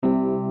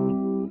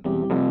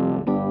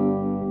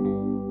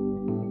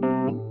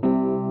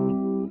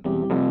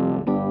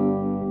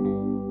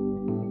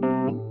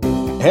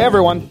Hey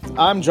everyone,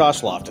 I'm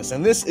Josh Loftus,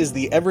 and this is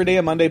the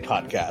Everyday Monday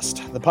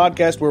podcast, the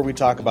podcast where we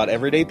talk about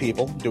everyday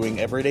people doing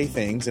everyday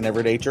things in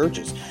everyday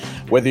churches.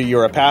 Whether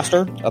you're a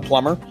pastor, a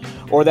plumber,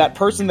 or that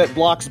person that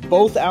blocks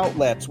both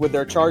outlets with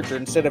their charger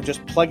instead of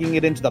just plugging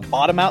it into the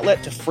bottom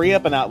outlet to free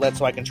up an outlet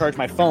so I can charge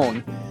my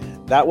phone,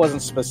 that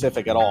wasn't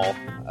specific at all,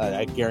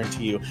 I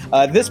guarantee you.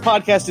 This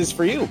podcast is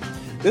for you.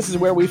 This is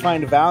where we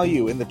find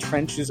value in the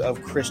trenches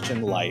of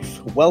Christian life.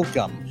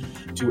 Welcome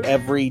to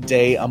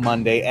Everyday a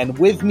Monday. And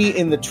with me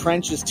in the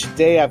trenches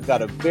today, I've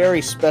got a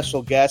very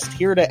special guest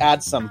here to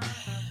add some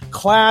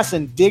class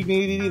and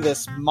dignity to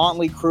this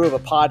motley crew of a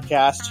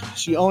podcast.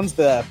 She owns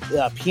the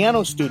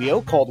piano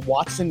studio called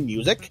Watson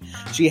Music.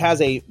 She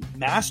has a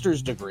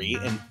master's degree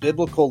in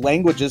biblical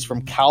languages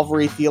from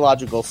Calvary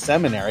Theological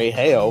Seminary,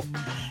 heyo,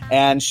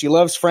 and she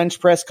loves French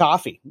press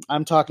coffee.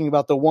 I'm talking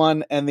about the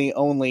one and the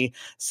only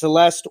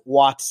Celeste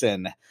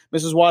Watson.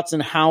 Mrs. Watson,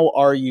 how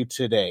are you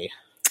today?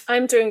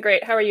 I'm doing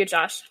great. How are you,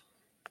 Josh?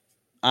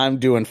 I'm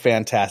doing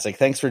fantastic.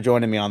 Thanks for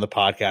joining me on the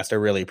podcast. I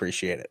really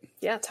appreciate it.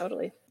 Yeah,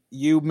 totally.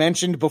 You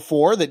mentioned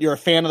before that you're a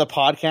fan of the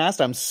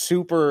podcast. I'm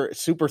super,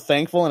 super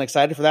thankful and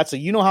excited for that. So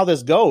you know how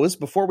this goes.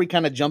 Before we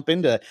kind of jump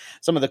into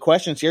some of the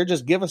questions here,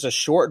 just give us a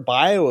short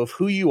bio of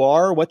who you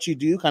are, what you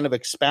do, kind of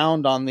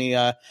expound on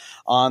the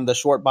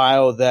short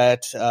bio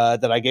that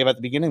I gave at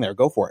the beginning there.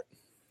 Go for it.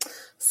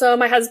 So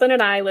my husband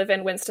and I live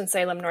in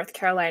Winston-Salem, North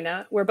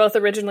Carolina. We're both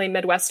originally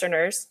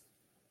Midwesterners.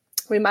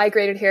 We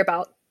migrated here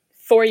about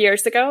 4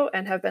 years ago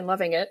and have been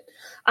loving it.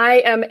 I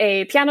am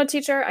a piano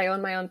teacher. I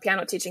own my own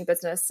piano teaching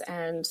business,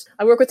 and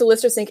I work with the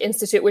Listersync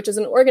Institute, which is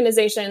an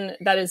organization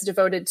that is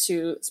devoted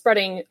to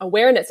spreading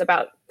awareness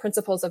about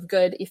principles of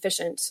good,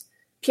 efficient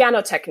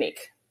piano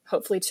technique,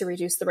 hopefully to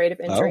reduce the rate of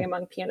injury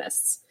among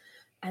pianists.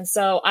 And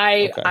so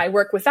I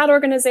work with that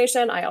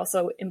organization. I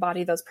also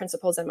embody those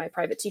principles in my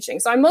private teaching.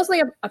 So I'm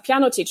mostly a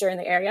piano teacher in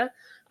the area.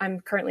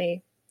 I'm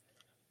currently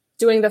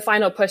doing the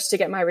final push to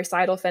get my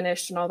recital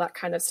finished and all that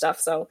kind of stuff.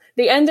 So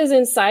the end is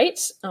in sight.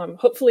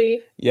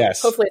 Hopefully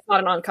it's not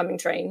an oncoming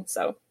train.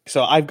 So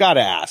I've got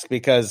to ask,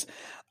 because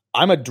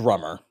I'm a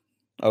drummer.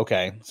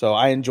 Okay. So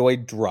I enjoy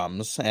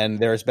drums, and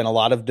there's been a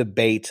lot of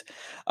debate,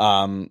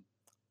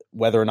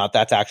 whether or not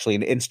that's actually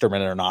an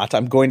instrument or not.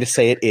 I'm going to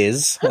say it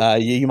is.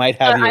 You might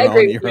have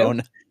your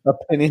own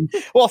opinion.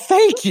 Well,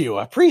 thank you.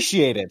 I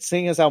appreciate it,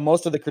 seeing as how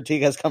most of the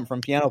critique has come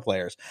from piano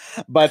players.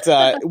 But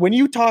when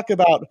you talk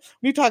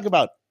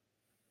about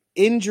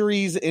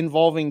injuries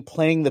involving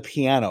playing the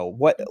piano,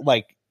 what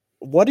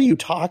are you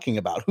talking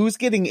about? Who's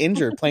getting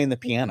injured playing the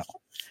piano?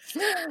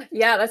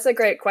 Yeah, that's a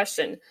great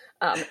question.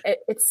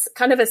 It's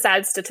kind of a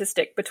sad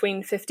statistic.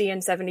 Between 50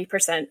 and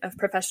 70% of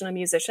professional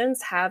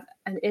musicians have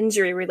an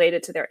injury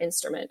related to their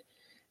instrument.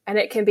 And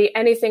it can be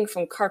anything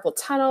from carpal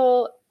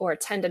tunnel or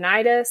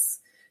tendonitis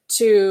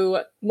to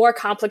more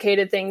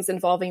complicated things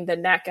involving the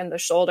neck and the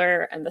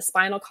shoulder and the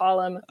spinal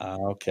column.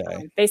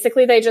 Okay.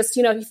 Basically, they just,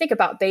 if you think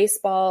about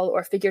baseball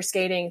or figure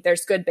skating,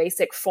 there's good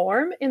basic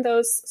form in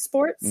those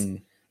sports.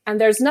 And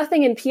there's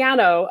nothing in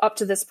piano up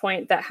to this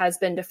point that has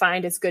been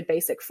defined as good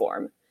basic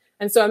form.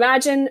 And so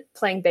imagine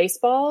playing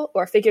baseball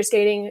or figure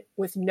skating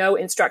with no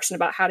instruction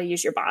about how to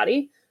use your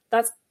body.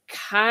 That's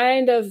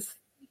kind of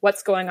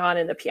what's going on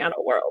in the piano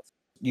world.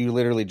 You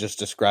literally just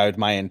described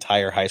my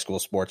entire high school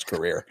sports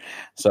career.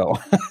 So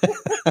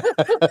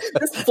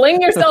just fling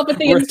yourself at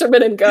the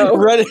instrument and go.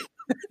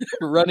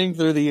 Running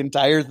through the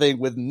entire thing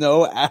with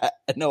no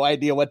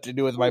idea what to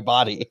do with my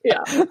body.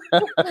 Yeah.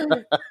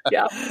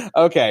 Yeah.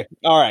 Okay.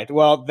 All right.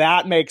 Well,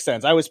 that makes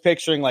sense. I was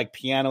picturing like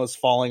pianos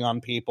falling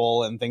on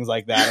people and things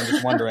like that. I'm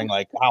just wondering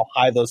like how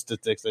high those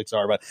statistics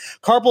are. But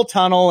carpal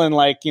tunnel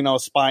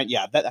and spine.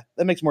 Yeah, that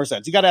makes more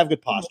sense. You got to have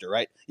good posture,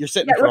 right? You're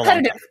sitting for a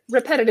long time.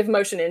 Repetitive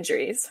motion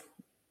injuries.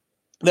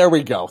 There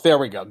we go.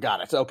 Got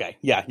it. Okay.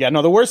 Yeah.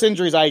 No, the worst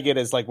injuries I get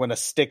is like when a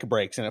stick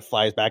breaks and it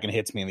flies back and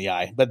hits me in the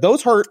eye. But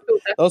those hurt.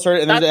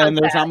 And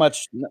there's not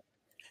much.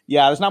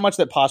 Yeah, there's not much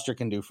that posture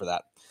can do for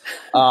that.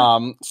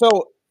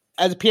 So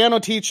as a piano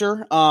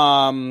teacher,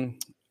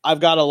 I've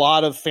got a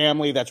lot of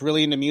family that's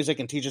really into music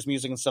and teaches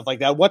music and stuff like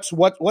that. What's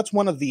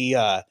one of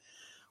the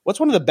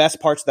best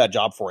parts of that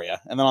job for you?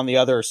 And then on the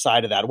other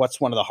side of that, what's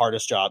one of the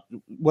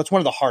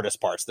hardest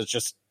parts that's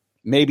just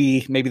maybe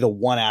the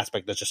one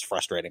aspect that's just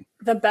frustrating?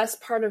 The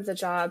best part of the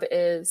job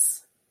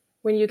is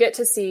when you get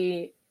to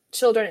see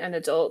children and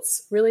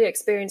adults really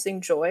experiencing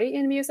joy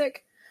in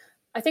music.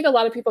 I think a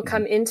lot of people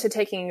come into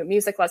taking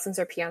music lessons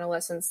or piano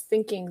lessons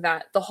thinking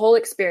that the whole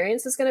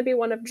experience is going to be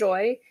one of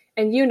joy.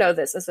 And you know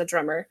this as a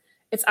drummer.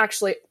 It's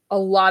actually a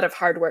lot of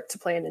hard work to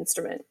play an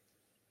instrument.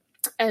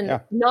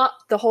 And not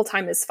the whole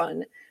time is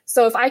fun.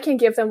 So if I can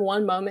give them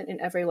one moment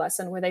in every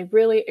lesson where they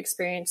really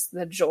experience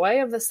the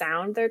joy of the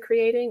sound they're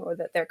creating or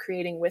that they're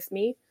creating with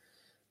me,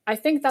 I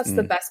think that's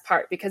the best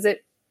part, because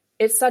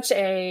it's such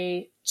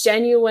a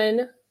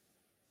genuine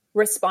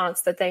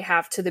response that they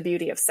have to the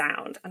beauty of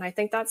sound. And I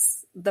think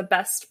that's the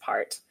best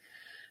part.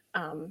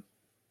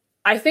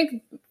 I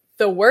think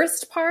the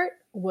worst part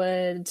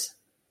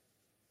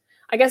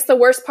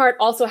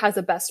also has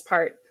a best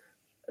part.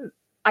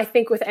 I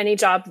think with any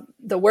job,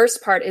 the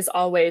worst part is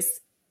always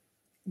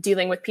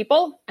dealing with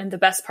people, and the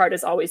best part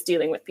is always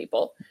dealing with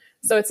people.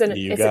 So it's a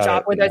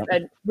job where Yep.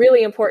 it's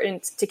really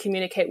important to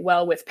communicate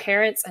well with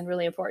parents and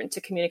really important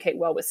to communicate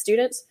well with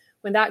students.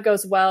 When that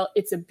goes well,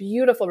 it's a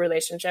beautiful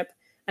relationship.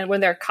 And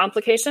when there are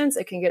complications,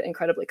 it can get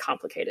incredibly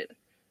complicated.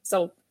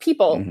 So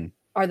people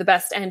are the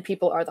best and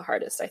people are the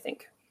hardest, I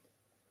think.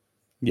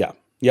 Yeah.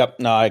 Yep.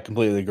 No, I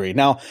completely agree.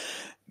 Now,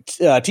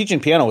 teaching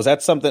piano, was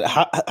that something,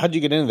 how'd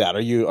you get into that?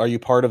 Are you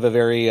part of a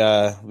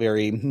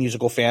very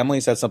musical family?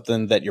 Is that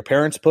something that your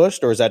parents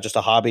pushed, or is that just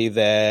a hobby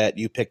that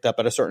you picked up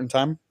at a certain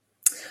time?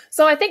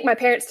 So I think my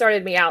parents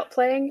started me out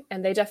playing,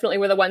 and they definitely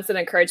were the ones that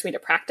encouraged me to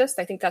practice.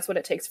 I think that's what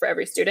it takes for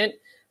every student.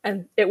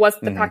 And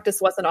the practice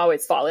wasn't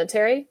always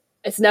voluntary.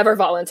 It's never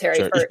voluntary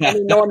for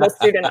any normal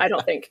student, I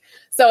don't think.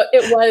 So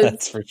it was,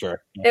 that's for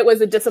sure. Yeah. It was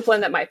a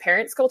discipline that my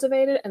parents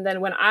cultivated. And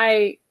then when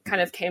I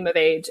kind of came of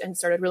age and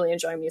started really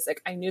enjoying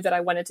music, I knew that I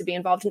wanted to be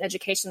involved in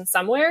education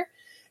somewhere.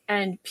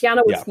 And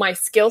piano was my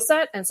skill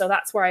set. And so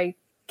that's where I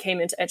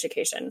came into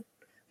education.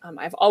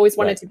 I've always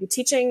wanted to be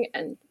teaching,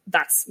 and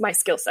that's my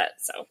skill set.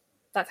 So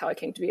that's how I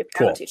came to be a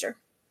piano teacher.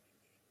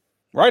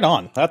 Right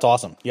on. That's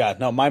awesome. Yeah.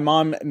 No, my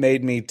mom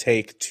made me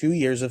take 2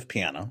 years of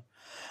piano.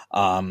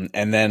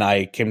 And then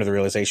I came to the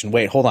realization,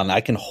 wait, hold on,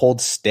 I can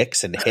hold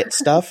sticks and hit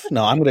stuff.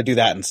 No, I'm going to do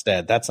that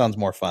instead. That sounds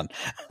more fun.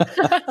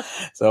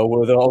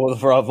 So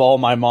for all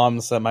my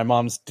mom's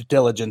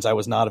diligence, I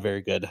was not a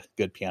very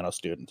good piano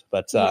student,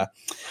 but,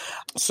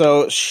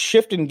 so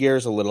shifting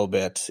gears a little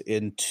bit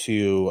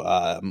into,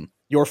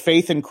 your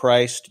faith in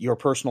Christ, your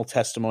personal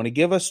testimony.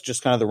 Give us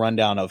just kind of the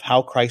rundown of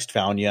how Christ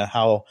found you,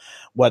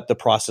 what the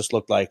process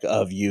looked like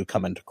of you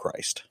coming to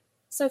Christ.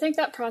 So I think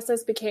that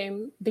process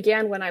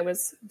began when I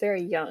was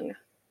very young.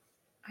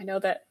 I know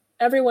that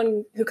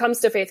everyone who comes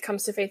to faith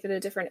at a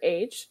different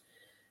age.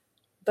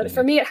 But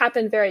for me, it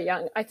happened very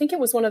young. I think it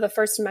was one of the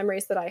first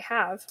memories that I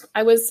have.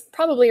 I was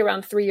probably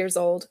around 3 years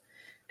old,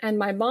 and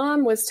my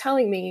mom was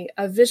telling me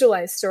a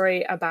visualized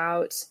story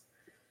about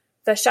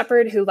the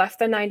shepherd who left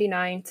the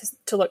 99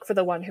 to look for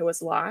the one who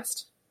was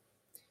lost.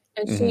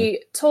 And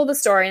she told the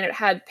story, and it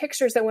had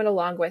pictures that went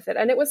along with it.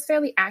 And it was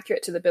fairly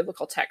accurate to the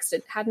biblical text.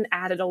 It hadn't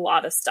added a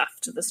lot of stuff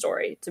to the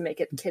story to make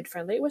it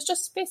kid-friendly. It was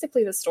just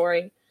basically the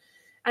story.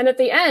 And at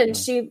the end,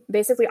 she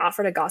basically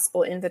offered a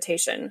gospel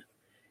invitation.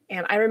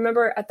 And I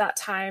remember at that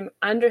time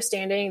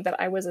understanding that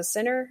I was a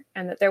sinner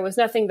and that there was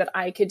nothing that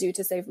I could do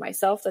to save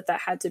myself, that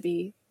had to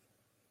be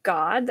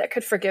God that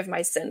could forgive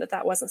my sin,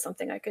 that wasn't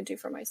something I could do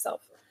for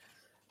myself.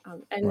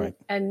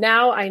 And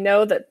now I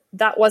know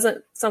that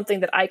wasn't something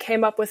that I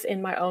came up with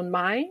in my own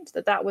mind,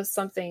 that was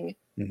something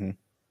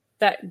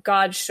that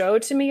God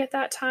showed to me at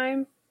that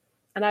time.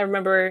 And I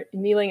remember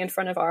kneeling in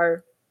front of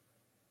our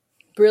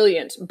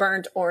brilliant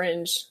burnt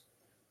orange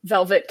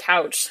velvet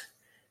couch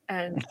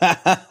and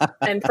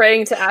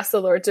praying to ask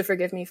the Lord to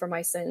forgive me for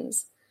my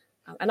sins.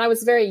 And I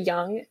was very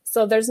young,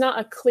 so there's not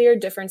a clear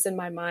difference in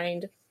my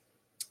mind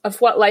of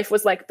what life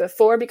was like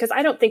before, because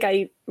I don't think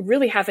I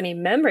really have any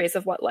memories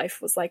of what life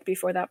was like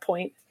before that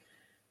point.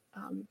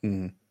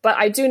 But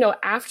I do know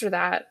after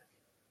that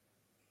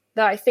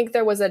I think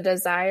there was a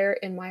desire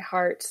in my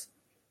heart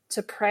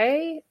to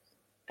pray.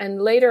 And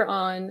later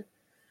on,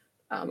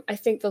 I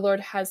think the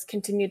Lord has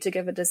continued to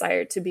give a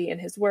desire to be in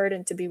his word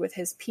and to be with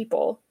his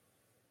people.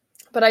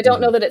 But I don't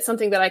know that it's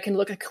something that I can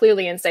look at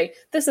clearly and say,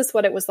 this is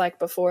what it was like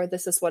before,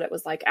 this is what it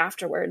was like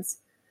afterwards.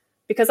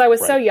 Because I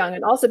was so young,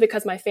 and also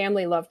because my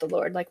family loved the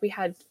Lord. Like, we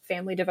had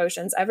family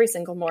devotions every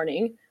single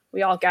morning.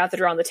 We all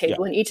gathered around the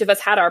table, and each of us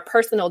had our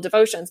personal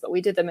devotions, but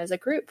we did them as a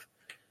group.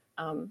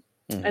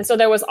 And so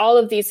there was all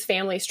of these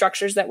family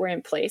structures that were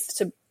in place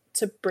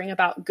to bring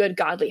about good,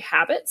 godly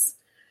habits.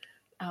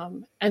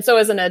 And so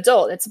as an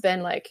adult, it's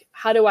been like,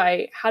 how do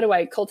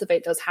I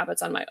cultivate those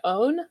habits on my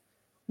own,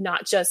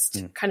 not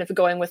just kind of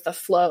going with the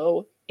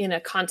flow in a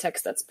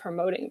context that's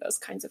promoting those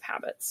kinds of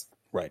habits.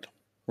 Right.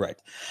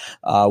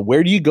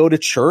 Where do you go to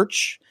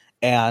church,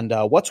 and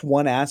what's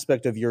one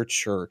aspect of your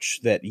church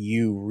that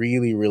you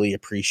really, really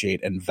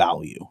appreciate and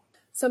value?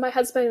 So my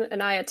husband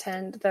and I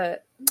attend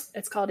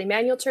it's called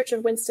Emmanuel Church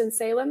of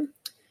Winston-Salem.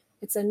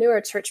 It's a newer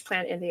church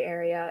plant in the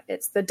area.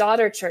 It's the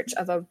daughter church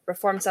of a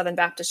Reformed Southern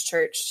Baptist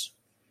church.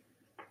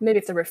 Maybe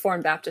it's the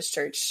Reformed Baptist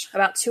Church,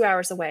 about 2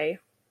 hours away.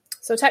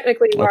 So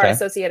technically we're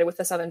associated with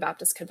the Southern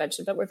Baptist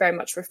Convention, but we're very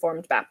much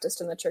Reformed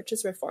Baptist, and the church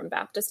is Reformed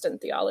Baptist in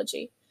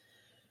theology.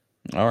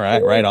 All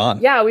right, right on.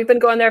 Yeah, we've been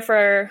going there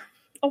for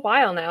a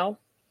while now.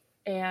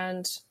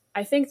 And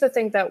I think the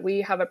thing that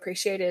we have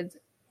appreciated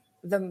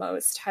the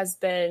most has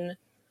been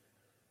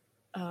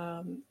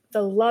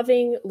the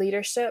loving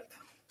leadership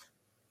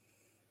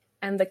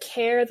and the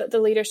care that the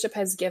leadership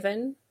has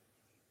given,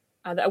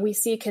 that we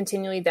see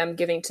continually them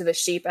giving to the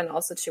sheep and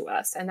also to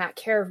us. And that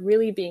care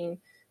really being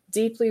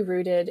deeply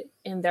rooted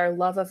in their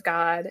love of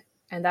God,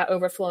 and that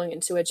overflowing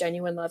into a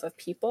genuine love of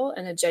people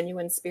and a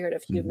genuine spirit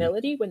of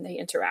humility when they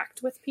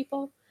interact with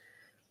people.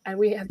 And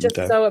we have just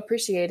so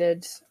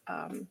appreciated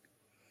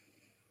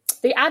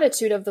the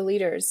attitude of the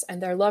leaders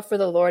and their love for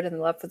the Lord and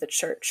love for the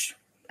church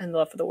and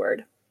love for the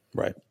word.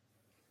 Right.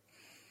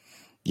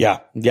 Yeah,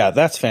 yeah,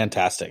 that's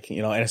fantastic.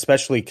 And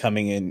especially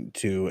coming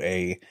into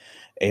a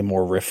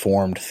more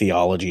reformed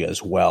theology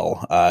as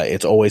well.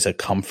 It's always a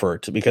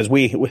comfort because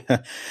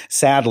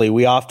sadly,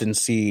 we often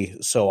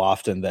see so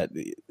often that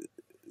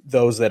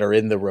those that are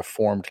in the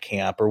reformed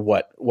camp, or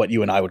what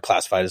you and I would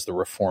classify as the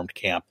reformed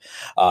camp,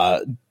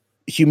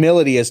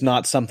 humility is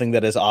not something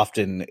that is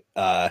often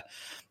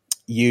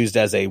used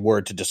as a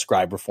word to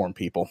describe reformed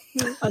people.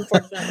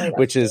 Unfortunately,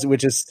 which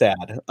is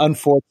sad.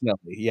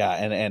 Unfortunately, yeah,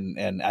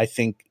 and I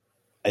think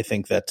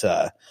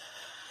that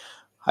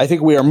I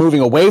think we are moving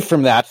away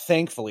from that,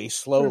 thankfully,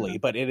 slowly.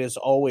 But it is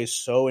always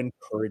so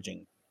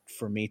encouraging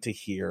for me to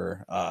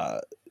hear,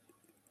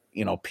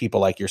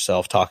 people like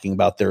yourself talking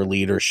about their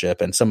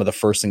leadership, and some of the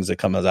first things that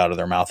comes out of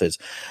their mouth is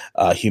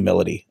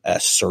humility,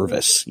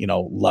 service,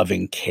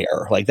 loving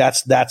care. Like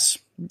that's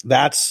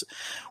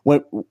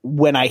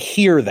when I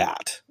hear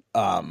that,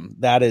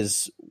 that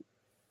is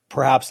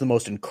perhaps the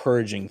most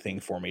encouraging thing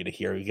for me to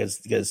hear,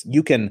 because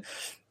you can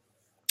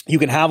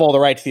have all the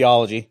right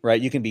theology, right?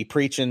 You can be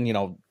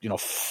preaching,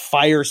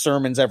 fire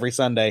sermons every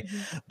Sunday,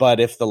 but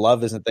if the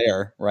love isn't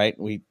there, right?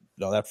 We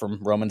know that from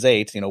Romans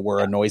 8, we're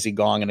a noisy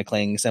gong and a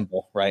clanging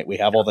cymbal, right? We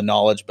have all the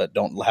knowledge, but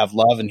don't have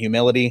love and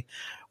humility.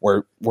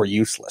 We're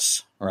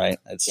useless, right?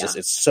 It's just,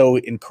 it's so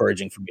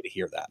encouraging for me to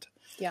hear that.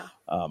 Yeah.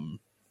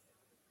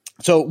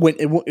 So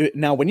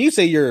when you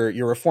say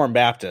you're Reformed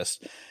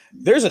Baptist,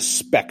 there's a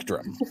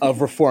spectrum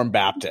of Reformed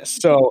Baptists.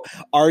 So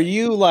are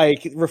you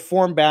like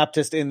Reformed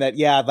Baptist in that,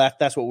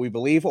 that's what we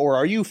believe? Or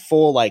are you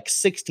full like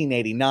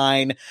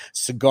 1689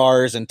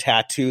 cigars and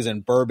tattoos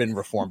and bourbon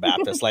Reformed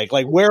Baptist? like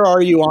where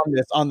are you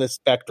on this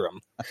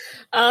spectrum?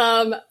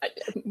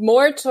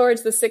 More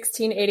towards the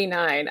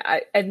 1689.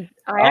 I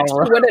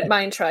actually wouldn't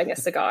mind trying a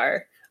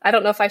cigar. I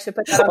don't know if I should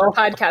put that on the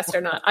podcast or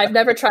not. I've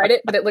never tried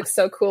it, but it looks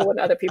so cool when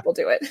other people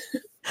do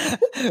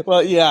it.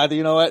 Well, yeah,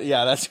 you know what?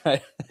 Yeah, that's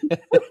right.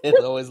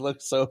 It always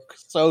looks so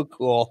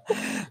cool.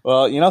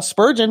 Well,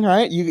 Spurgeon,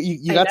 right?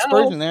 You got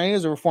Spurgeon there. He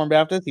is a Reformed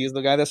Baptist. He's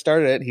the guy that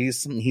started it.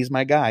 He's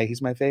my guy. He's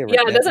my favorite.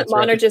 Yeah, doesn't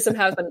Monergism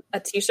have a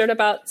T-shirt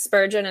about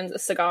Spurgeon and a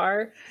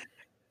cigar?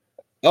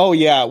 Oh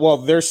yeah. Well,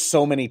 there's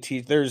so many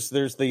there's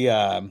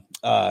the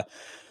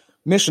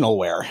missional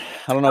wear.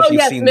 I don't know if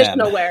you've seen that.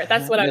 Missional wear.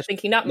 That's what I was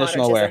thinking. Not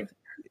Monergism.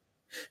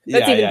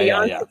 That's even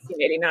beyond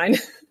 1689.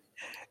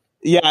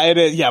 Yeah, it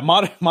is. Yeah,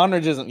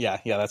 Monergism. Yeah,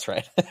 that's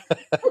right.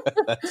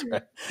 That's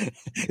right.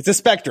 It's a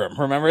spectrum.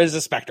 Remember, it's a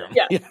spectrum.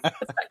 Yeah. A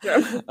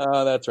spectrum.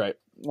 That's right.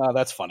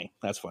 That's funny.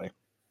 That's funny.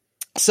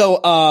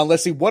 So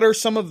let's see. What are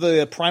some of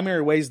the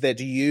primary ways that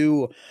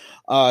you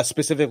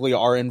specifically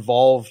are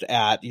involved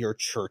at your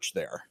church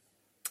there?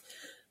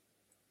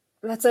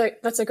 That's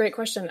a great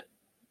question.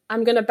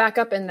 I'm going to back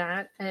up in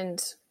that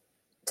and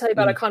tell you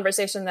about a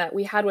conversation that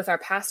we had with our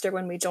pastor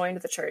when we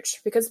joined the church,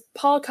 because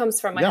Paul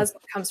my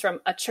husband comes from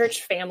a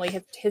church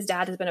family. His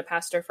dad has been a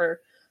pastor for,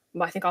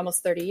 I think,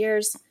 almost 30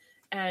 years.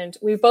 And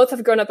we both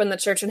have grown up in the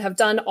church and have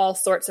done all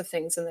sorts of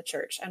things in the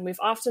church. And we've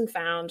often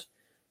found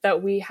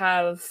that we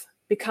have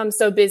become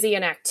so busy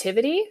in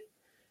activity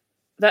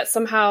that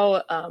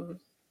somehow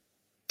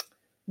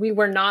we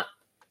were not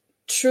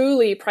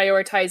truly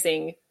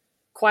prioritizing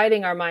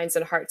quieting our minds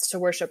and hearts to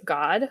worship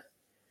God.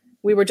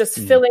 We were just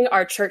filling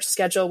our church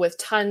schedule with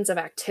tons of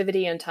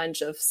activity and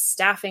tons of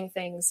staffing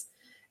things.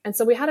 And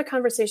so we had a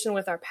conversation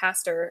with our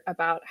pastor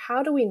about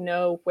how do we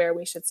know where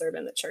we should serve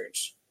in the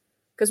church?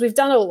 Because we've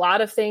done a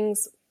lot of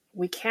things.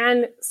 We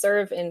can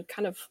serve in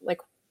kind of like,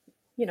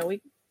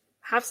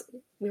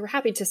 we were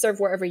happy to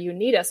serve wherever you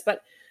need us,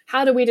 but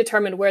how do we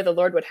determine where the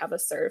Lord would have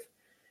us serve?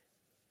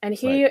 And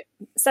he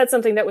said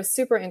something that was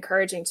super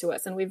encouraging to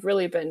us, and we've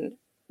really been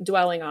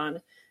dwelling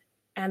on.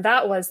 And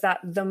that was that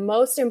the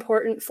most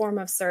important form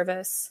of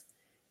service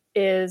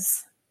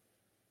is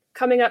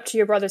coming up to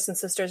your brothers and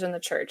sisters in the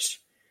church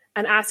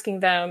and asking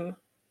them,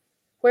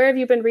 where have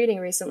you been reading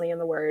recently in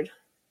the Word?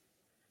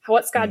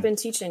 What's God been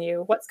teaching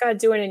you? What's God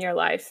doing in your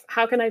life?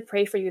 How can I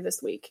pray for you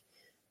this week?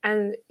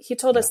 And he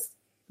told us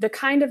the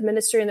kind of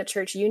ministry in the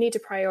church you need to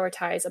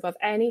prioritize above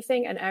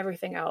anything and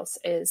everything else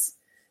is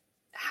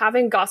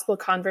having gospel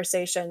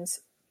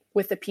conversations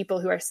with the people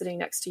who are sitting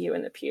next to you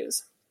in the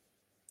pews.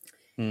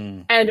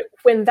 And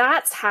when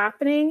that's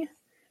happening,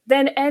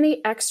 then any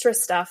extra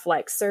stuff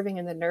like serving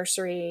in the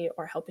nursery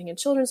or helping in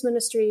children's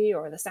ministry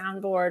or the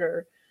soundboard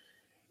or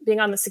being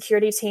on the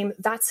security team,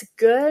 that's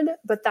good,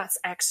 but that's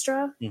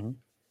extra.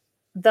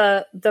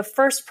 The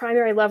first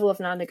primary level of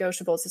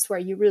non-negotiables is where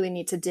you really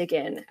need to dig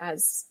in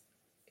as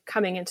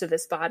coming into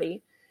this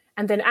body.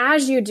 And then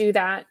as you do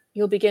that,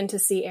 you'll begin to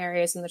see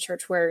areas in the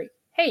church where,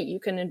 hey,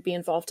 you can be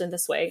involved in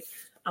this way.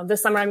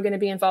 This summer, I'm going to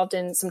be involved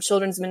in some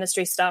children's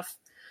ministry stuff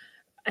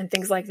and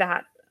things like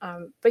that.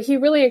 But he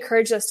really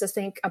encouraged us to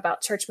think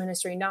about church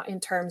ministry, not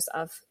in terms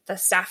of the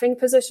staffing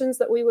positions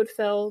that we would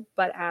fill,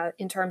 but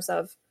in terms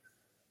of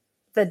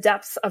the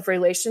depth of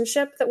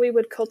relationship that we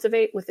would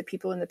cultivate with the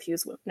people in the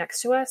pews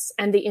next to us,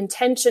 and the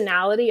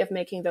intentionality of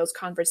making those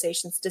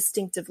conversations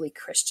distinctively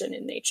Christian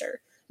in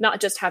nature,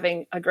 not just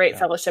having a great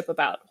fellowship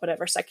about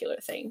whatever secular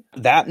thing.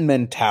 That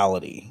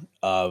mentality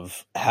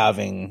of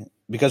having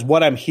Because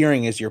what I'm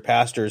hearing is your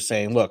pastor is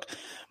saying, look,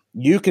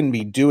 you can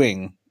be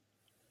doing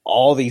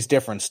all these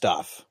different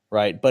stuff,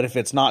 right? But if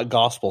it's not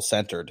gospel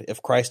centered,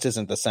 if Christ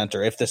isn't the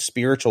center, if the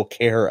spiritual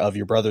care of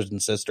your brothers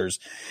and sisters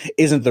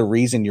isn't the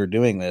reason you're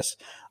doing this,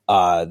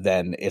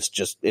 then it's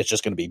just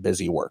going to be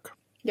busy work.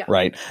 Yeah.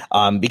 Right.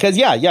 Because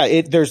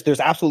there's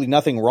absolutely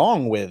nothing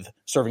wrong with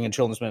serving in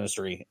children's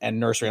ministry and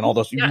nursery and all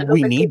those. Yeah,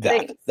 we need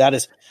that.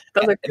 Things.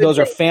 Those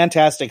are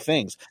fantastic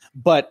things.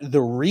 But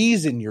the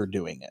reason you're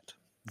doing it,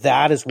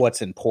 that is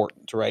what's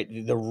important, right?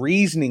 The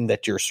reasoning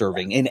that you're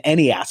serving in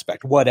any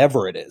aspect,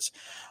 whatever it is,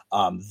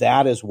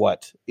 that is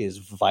what is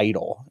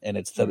vital. And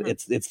it's the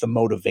it's the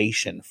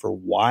motivation for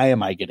why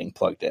am I getting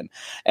plugged in?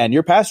 And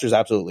your pastor is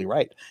absolutely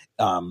right.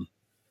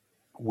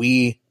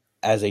 We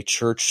as a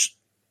church,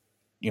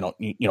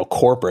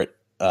 corporate,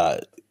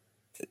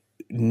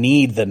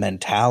 need the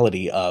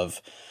mentality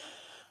of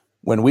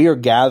when we are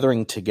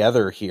gathering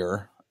together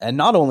here, and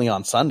not only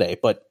on Sunday,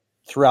 but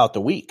throughout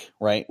the week,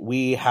 right?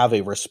 We have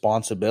a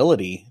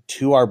responsibility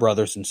to our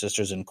brothers and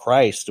sisters in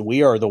Christ.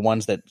 We are the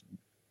ones that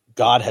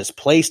God has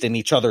placed in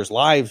each other's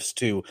lives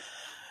to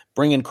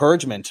bring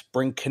encouragement,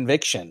 bring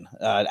conviction,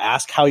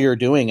 ask how you're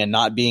doing, and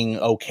not being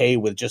okay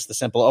with just the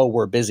simple, "Oh,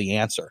 we're busy"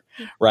 answer,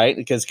 right?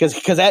 Because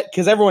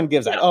everyone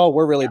gives that, "Oh,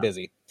 we're really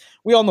busy."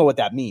 We all know what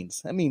that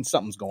means. That means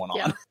something's going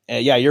on.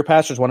 Your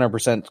pastor's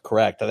 100%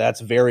 correct. That's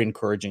very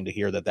encouraging to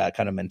hear that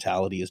kind of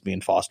mentality is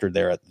being fostered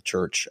there at the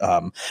church,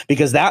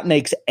 because that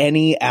makes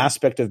any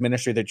aspect of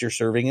ministry that you're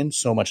serving in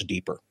so much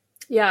deeper.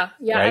 Yeah.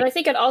 Right? And I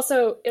think it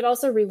also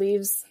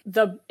relieves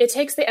it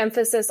takes the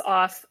emphasis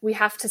off. We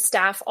have to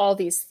staff all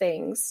these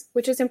things,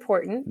 which is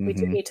important. We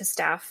do need to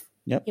staff,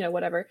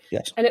 whatever.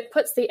 Yes. And it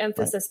puts the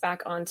emphasis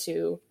back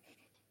onto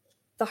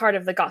the heart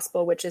of the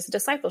gospel, which is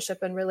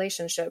discipleship and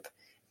relationship.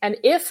 And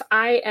if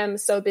I am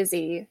so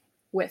busy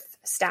with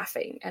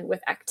staffing and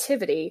with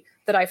activity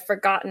that I've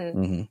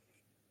forgotten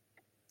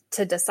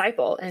to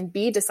disciple and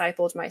be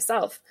discipled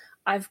myself,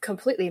 I've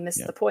completely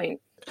missed the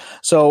point.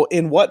 So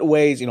in what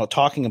ways,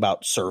 talking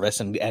about service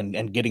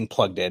and getting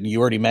plugged in, you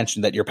already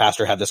mentioned that your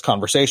pastor had this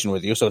conversation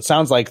with you. So it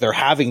sounds like they're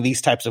having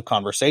these types of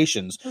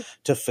conversations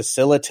to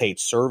facilitate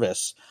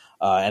service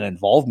and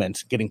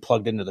involvement, getting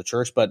plugged into the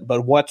church. But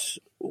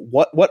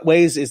what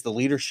ways is the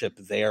leadership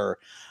there?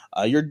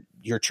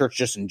 Your church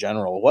just in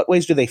general, what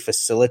ways do they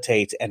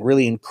facilitate and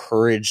really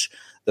encourage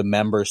the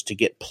members to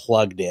get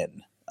plugged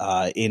in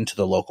into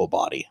the local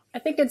body? I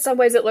think in some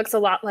ways it looks a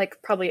lot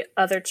like probably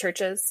other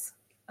churches.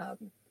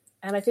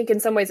 And I think in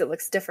some ways it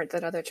looks different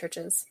than other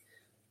churches.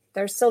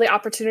 There's still the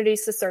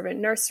opportunities to serve in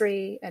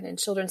nursery and in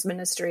children's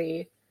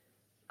ministry,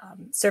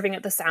 serving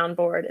at the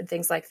soundboard and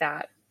things like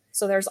that.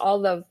 So there's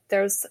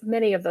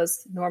many of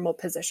those normal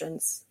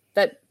positions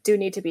that do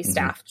need to be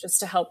staffed just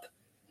to help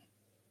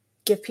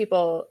give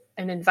people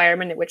an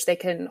environment in which they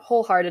can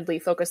wholeheartedly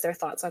focus their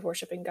thoughts on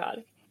worshiping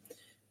God.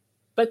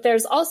 But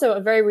there's also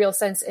a very real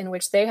sense in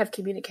which they have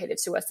communicated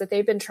to us that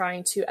they've been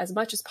trying to, as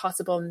much as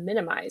possible,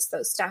 minimize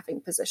those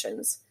staffing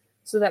positions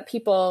so that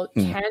people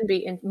can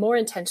be more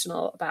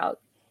intentional about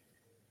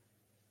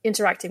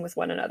interacting with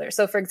one another.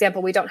 So, for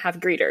example, we don't have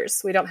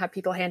greeters. We don't have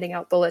people handing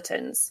out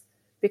bulletins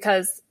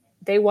because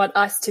they want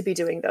us to be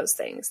doing those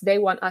things. They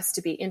want us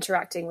to be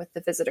interacting with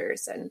the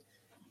visitors and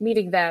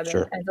meeting them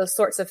and those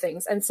sorts of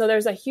things. And so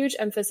there's a huge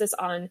emphasis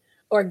on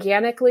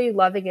organically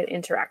loving and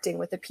interacting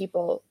with the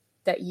people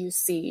that you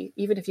see,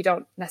 even if you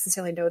don't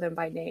necessarily know them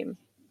by name.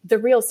 The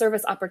real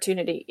service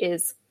opportunity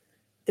is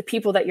the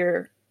people that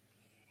you're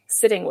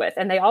sitting with.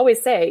 And they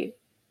always say,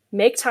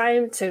 make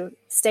time to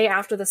stay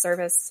after the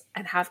service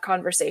and have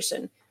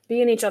conversation,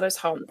 be in each other's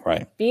home,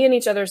 be in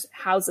each other's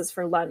houses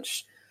for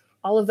lunch,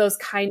 all of those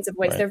kinds of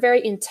ways. They're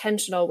very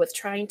intentional with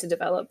trying to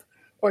develop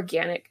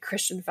organic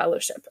Christian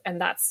fellowship. And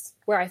that's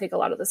where I think a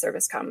lot of the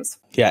service comes.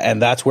 Yeah.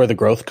 And that's where the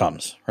growth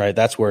comes, right?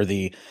 That's where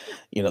the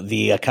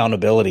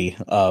accountability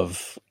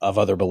of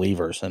other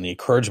believers and the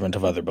encouragement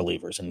of other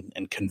believers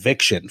and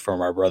conviction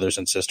from our brothers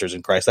and sisters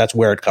in Christ, that's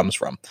where it comes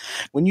from.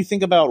 When you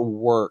think about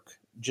work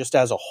just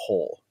as a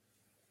whole,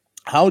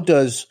 how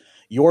does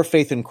your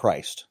faith in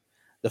Christ,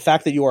 the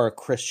fact that you are a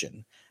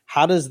Christian,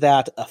 how does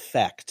that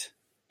affect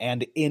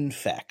and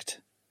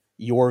infect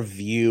your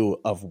view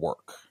of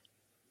work?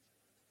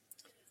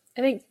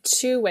 I think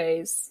two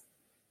ways.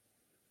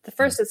 The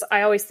first is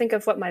I always think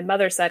of what my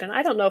mother said, and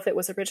I don't know if it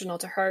was original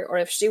to her or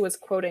if she was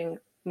quoting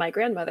my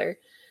grandmother,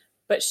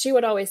 but she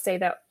would always say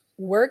that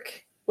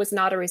work was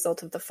not a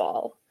result of the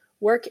fall.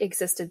 Work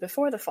existed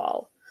before the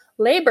fall.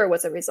 Labor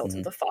was a result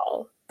of the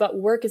fall, but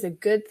work is a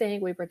good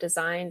thing. We were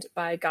designed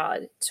by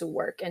God to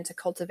work and to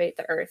cultivate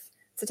the earth,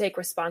 to take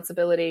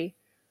responsibility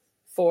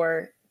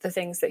for the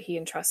things that he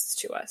entrusts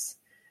to us.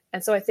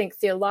 And so I think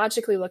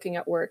theologically looking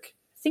at work,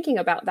 thinking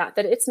about that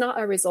it's not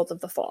a result of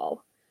the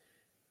fall,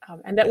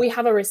 and that we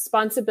have a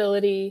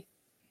responsibility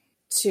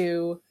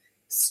to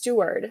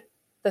steward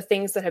the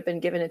things that have been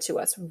given to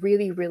us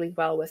really, really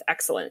well with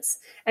excellence.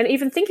 And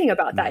even thinking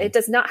about that, it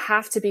does not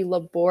have to be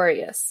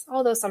laborious,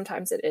 although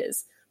sometimes it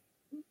is.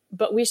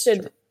 But we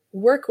should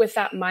work with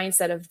that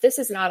mindset of this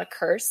is not a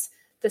curse.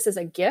 This is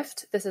a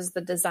gift. This is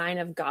the design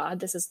of God.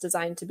 This is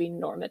designed to be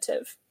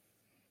normative.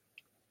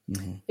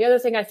 Mm-hmm. The other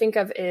thing I think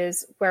of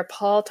is where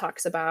Paul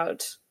talks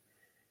about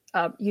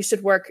you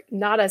should work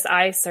not as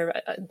eye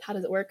service. How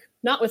does it work?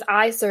 Not with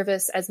eye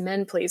service as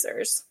men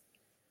pleasers,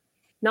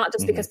 not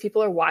just because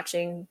people are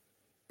watching,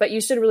 but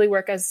you should really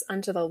work as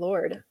unto the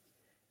Lord.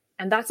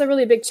 And that's a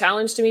really big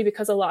challenge to me,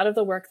 because a lot of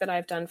the work that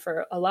I've done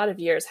for a lot of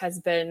years has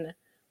been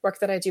work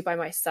that I do by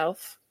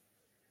myself.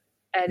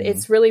 And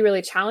it's really,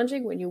 really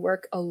challenging when you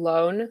work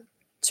alone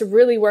to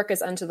really work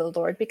as unto the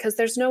Lord, because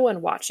there's no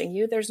one watching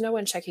you. There's no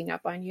one checking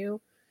up on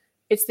you.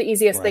 It's the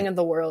easiest thing in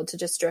the world to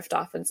just drift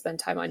off and spend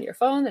time on your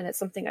phone. And it's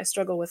something I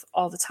struggle with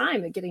all the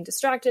time, and getting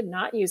distracted,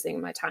 not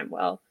using my time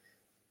well,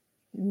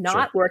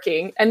 not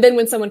working. And then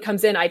when someone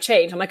comes in, I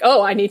change. I'm like,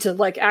 oh, I need to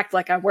act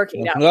like I'm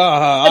working now.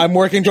 I'm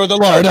working toward the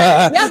Lord.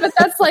 Yeah, but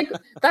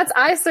that's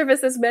eye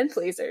service as men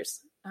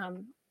pleasers.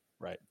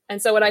 Right.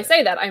 And so when I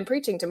say that, I'm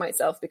preaching to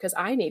myself, because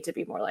I need to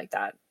be more like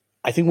that.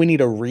 I think we need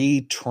to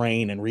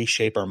retrain and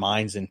reshape our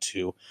minds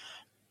into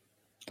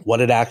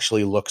what it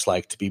actually looks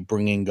like to be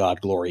bringing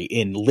God glory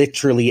in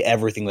literally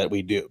everything that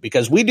we do,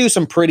 because we do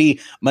some pretty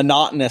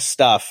monotonous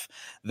stuff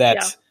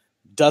that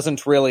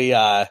doesn't really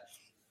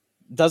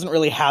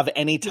have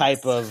any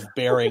type of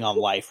bearing on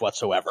life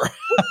whatsoever.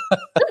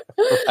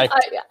 Right?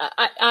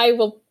 I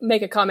will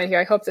make a comment here.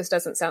 I hope this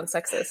doesn't sound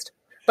sexist,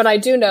 but I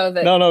do know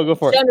that go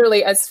for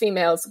generally as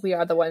females, we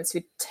are the ones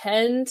who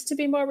tend to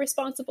be more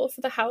responsible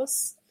for the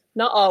house.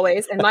 Not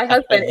always. And my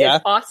husband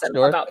is awesome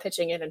about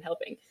pitching in and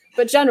helping.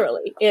 But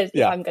generally, if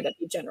I'm going to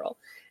be general.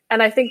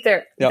 And I think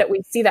that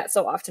we see that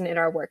so often in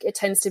our work. It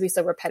tends to be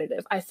so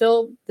repetitive. I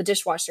fill the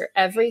dishwasher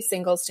every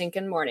single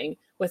stinking morning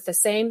with the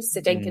same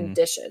stinking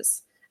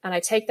dishes. And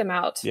I take them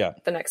out the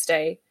next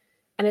day.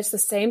 And it's the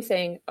same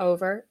thing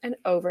over and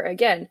over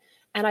again.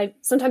 And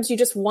sometimes you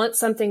just want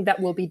something that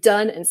will be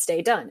done and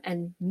stay done.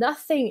 And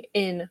nothing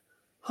in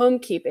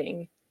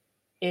homekeeping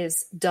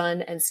is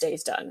done and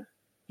stays done.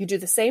 You do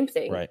the same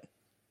thing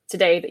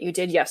today that you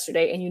did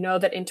yesterday. And you know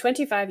that in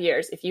 25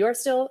 years, if you are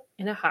still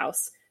in a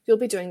house, you'll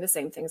be doing the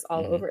same things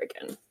all over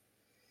again.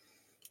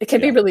 It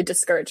can be really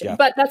discouraging,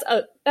 but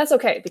that's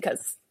okay,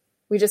 because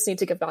we just need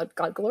to give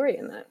God glory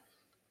in that.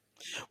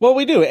 Well,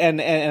 we do.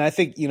 And I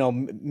think,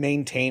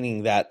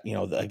 maintaining that,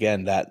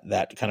 again,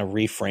 that kind of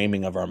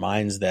reframing of our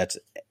minds, that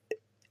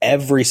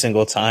every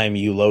single time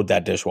you load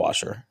that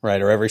dishwasher,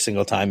 right, or every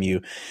single time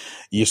you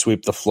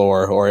sweep the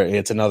floor, or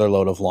it's another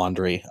load of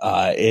laundry,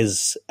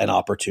 is an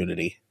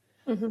opportunity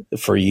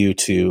for you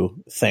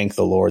to thank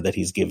the Lord that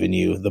He's given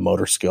you the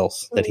motor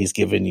skills, that He's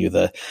given you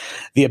the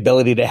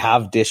ability to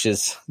have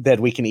dishes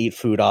that we can eat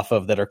food off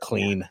of that are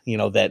clean,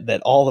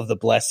 that all of the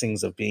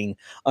blessings of being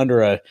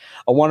under a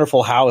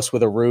wonderful house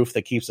with a roof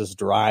that keeps us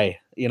dry,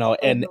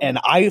 and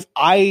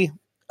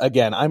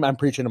I'm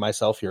preaching to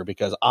myself here,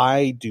 because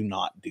I do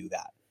not do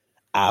that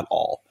at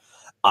all.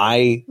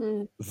 I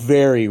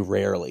very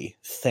rarely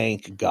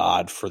thank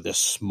God for the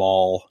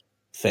small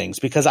things,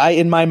 because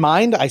in my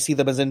mind, I see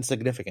them as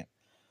insignificant,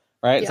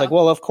 right? It's like,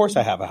 well, of course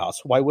I have a house.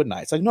 Why wouldn't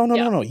I? It's like,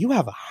 no. You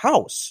have a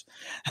house.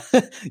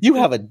 You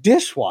have a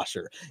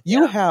dishwasher.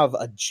 You have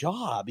a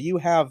job. You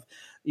have,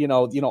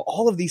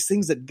 all of these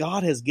things that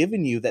God has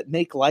given you that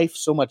make life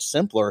so much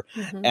simpler.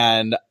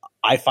 And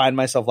I find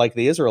myself like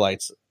the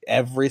Israelites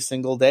every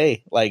single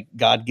day. Like,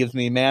 God gives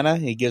me manna,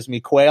 He gives me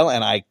quail,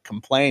 and I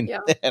complain.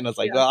 And it's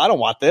like, well, I don't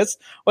want this.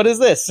 What is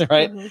this?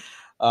 Right.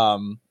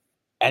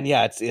 And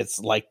it's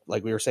like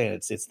we were saying,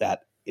 it's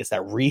that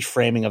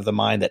reframing of the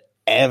mind that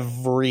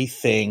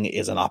everything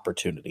is an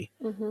opportunity.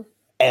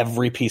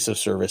 Every piece of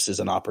service is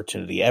an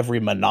opportunity. Every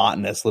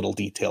monotonous little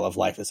detail of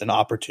life is an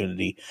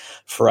opportunity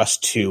for us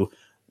to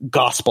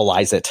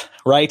gospelize it,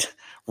 right?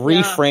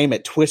 Reframe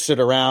it, twist it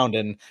around,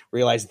 and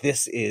realize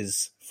this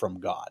is from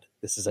God.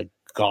 This is a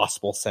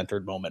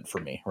gospel-centered moment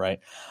for me, right?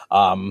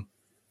 And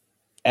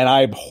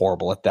I'm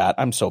horrible at that.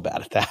 I'm so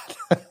bad at that.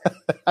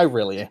 I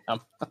really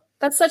am.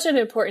 That's such an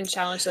important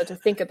challenge, though, to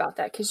think about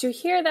that, because you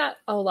hear that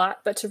a lot,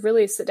 but to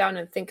really sit down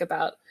and think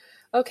about,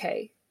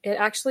 okay, it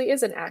actually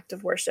is an act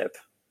of worship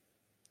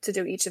to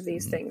do each of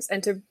these things,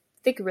 and to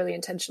think really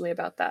intentionally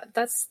about that.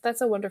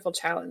 That's a wonderful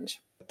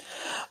challenge.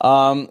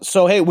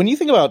 So, hey, when you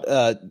think about,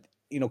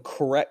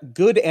 correct,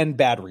 good and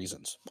bad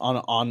reasons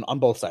on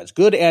both sides,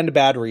 good and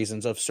bad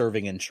reasons of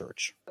serving in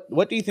church,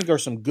 what do you think are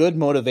some good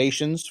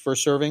motivations for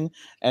serving?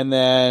 And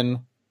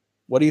then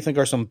what do you think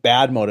are some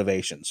bad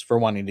motivations for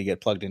wanting to get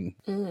plugged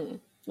in?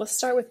 Let's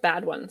start with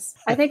bad ones.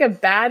 I think a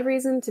bad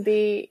reason to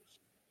be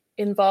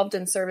involved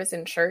in service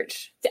in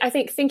church, I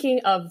think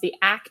thinking of the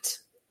act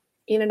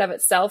in and of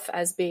itself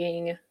as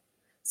being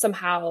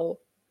somehow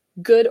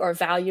good or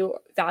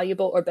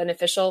valuable or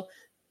beneficial,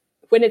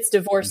 when it's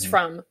divorced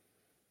from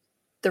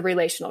the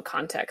relational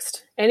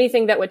context.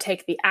 Anything that would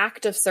take the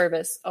act of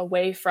service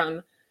away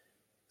from,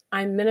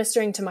 I'm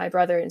ministering to my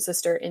brother and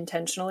sister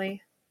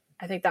intentionally,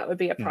 I think that would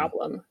be a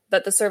problem.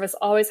 That the service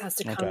always has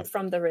to come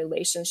from the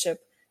relationship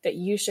that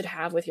you should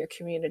have with your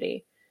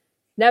community.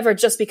 Never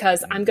just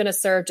because I'm going to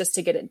serve just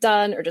to get it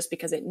done, or just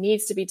because it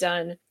needs to be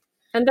done.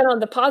 And then on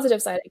the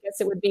positive side, I guess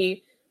it would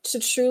be to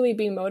truly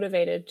be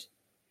motivated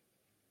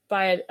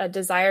by a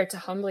desire to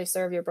humbly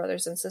serve your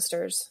brothers and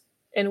sisters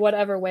in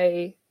whatever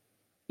way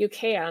you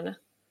can,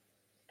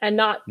 and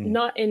not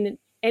in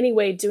any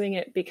way doing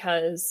it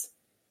because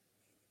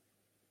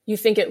you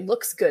think it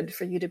looks good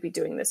for you to be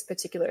doing this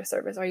particular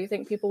service, or you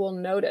think people will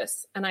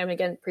notice. And I'm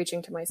again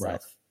preaching to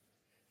myself.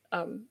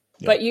 Right.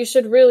 But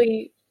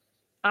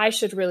I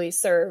should really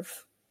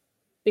serve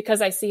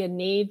because I see a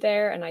need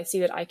there and I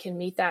see that I can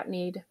meet that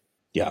need.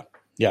 Yeah.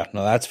 Yeah.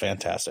 No, that's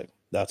fantastic.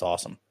 That's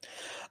awesome.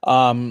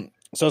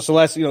 So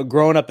Celeste,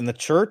 growing up in the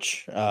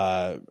church,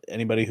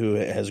 anybody who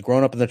has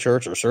grown up in the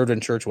church or served in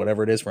church,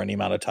 whatever it is, for any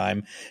amount of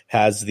time,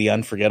 has the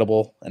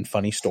unforgettable and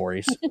funny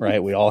stories,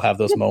 right? We all have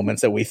those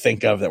moments that we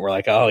think of that we're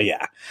like, oh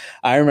yeah,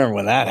 I remember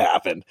when that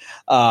happened.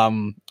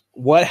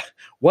 What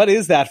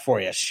is that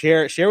for you?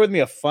 Share with me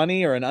a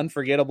funny or an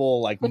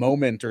unforgettable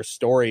moment or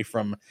story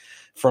from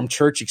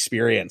church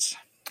experience.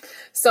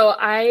 So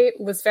I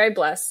was very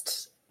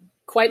blessed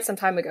quite some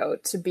time ago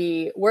to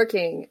be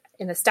working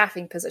in a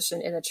staffing position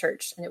in a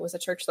church. And it was a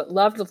church that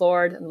loved the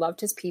Lord and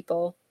loved his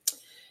people.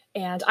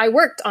 And I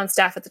worked on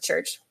staff at the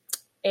church.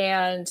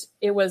 And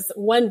it was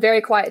one very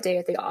quiet day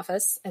at the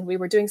office. And we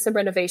were doing some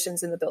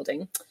renovations in the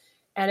building.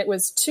 And it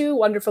was two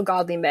wonderful,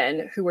 godly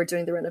men who were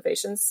doing the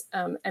renovations.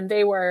 And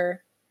they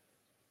were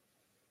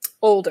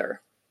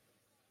older,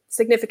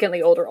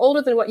 significantly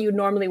older than what you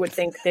normally would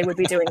think they would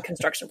be doing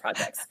construction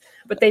projects.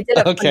 But they did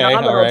a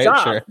phenomenal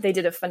job. Sure. They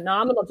did a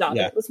phenomenal job.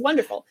 Yeah. It was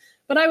wonderful.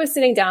 But I was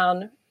sitting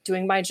down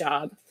doing my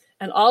job,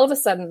 and all of a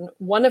sudden,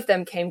 one of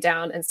them came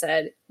down and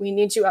said, "We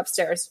need you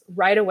upstairs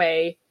right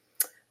away."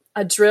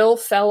 A drill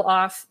fell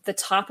off the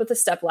top of the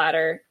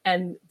stepladder,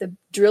 and the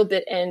drill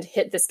bit end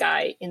hit this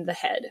guy in the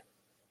head.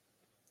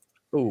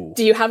 Ooh.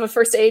 Do you have a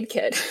first aid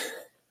kit?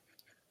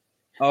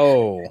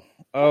 Nobody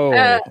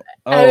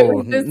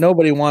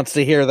wants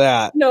to hear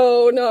that.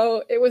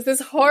 No. It was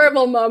this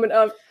horrible moment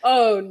of,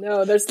 oh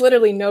no, there's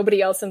literally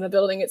nobody else in the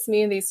building. It's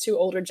me and these two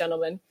older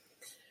gentlemen.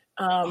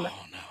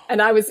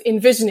 And I was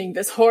envisioning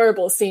this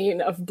horrible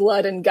scene of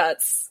blood and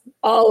guts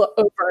all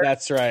over.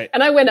 That's right.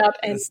 And I went up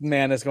and this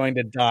man is going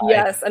to die.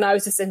 Yes. And I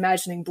was just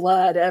imagining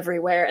blood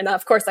everywhere. And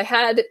of course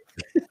I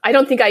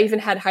don't think I even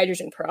had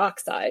hydrogen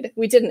peroxide.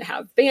 We didn't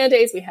have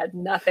Band-Aids. We had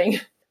nothing.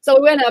 So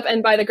we went up,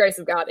 and by the grace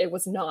of God, it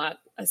was not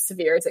as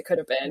severe as it could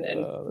have been.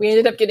 And we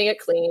ended up getting it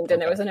cleaned.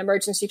 And there was an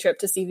emergency trip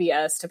to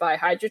CVS to buy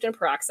hydrogen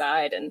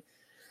peroxide and,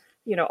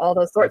 all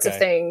those sorts of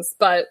things.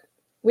 But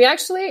we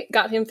actually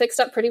got him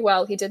fixed up pretty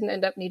well. He didn't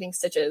end up needing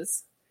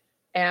stitches.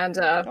 And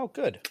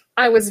good.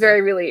 I was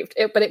very relieved.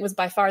 But it was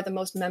by far the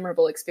most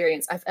memorable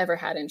experience I've ever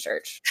had in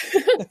church.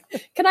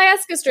 Can I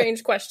ask a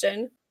strange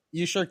question?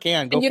 You sure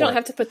can. Go and you don't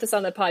have to put this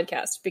on the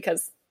podcast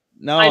because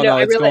I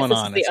realize this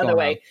is the other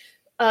way.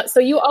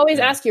 So you always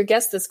ask your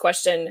guests this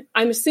question.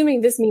 I'm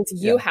assuming this means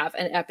you have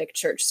an epic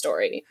church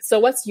story. So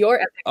what's your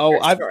epic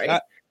church story?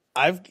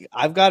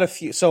 I've got a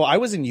few. So I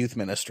was in youth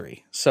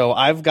ministry. So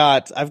I've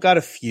got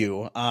a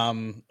few.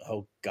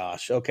 Oh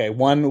gosh. Okay.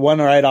 One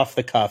right off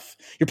the cuff.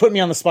 You're putting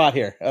me on the spot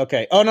here.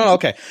 Okay. Oh no.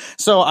 Okay.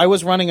 So I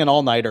was running an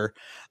all-nighter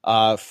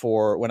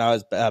for when I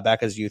was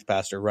back as youth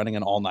pastor, running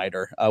an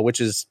all-nighter, which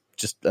is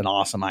just an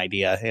awesome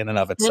idea in and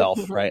of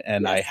itself, right?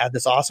 And I had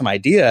this awesome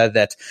idea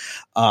that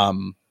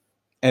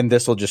and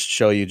this will just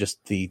show you just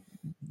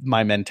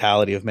my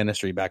mentality of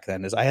ministry back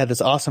then is I had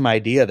this awesome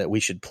idea that we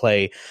should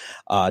play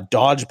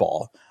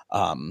dodgeball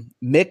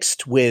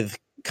mixed with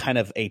kind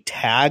of a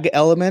tag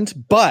element,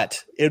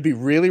 but it would be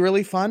really,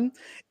 really fun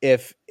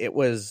if it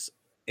was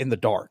in the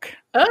dark.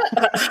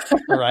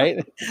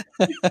 Right.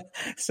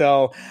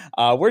 So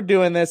we're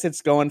doing this.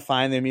 It's going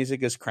fine. The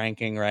music is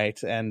cranking. Right.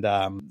 And,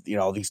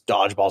 these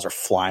dodgeballs are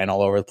flying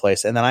all over the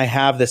place. And then I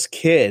have this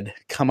kid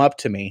come up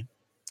to me.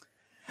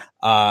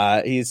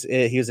 He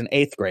was an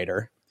 8th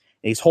grader.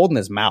 He's holding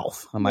his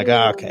mouth. I'm like,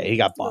 okay, he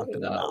got bonked in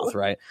the mouth,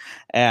 right?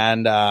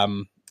 And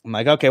I'm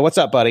like, okay, what's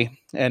up, buddy?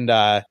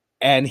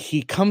 And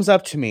he comes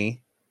up to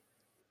me,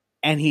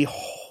 and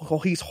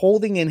he's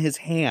holding in his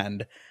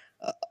hand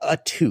a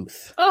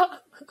tooth.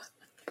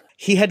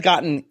 He had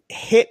gotten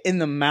hit in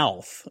the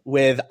mouth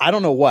with, I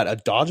don't know what, a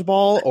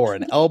dodgeball or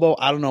an elbow,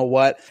 I don't know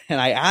what.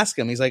 And I asked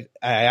him,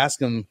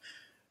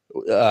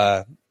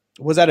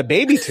 was that a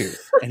baby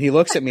tooth? And he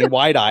looks at me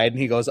wide-eyed and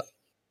he goes,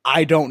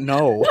 I don't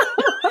know.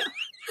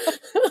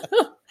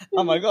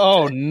 I'm like,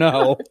 oh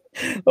no.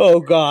 Oh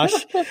gosh.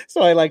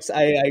 So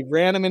I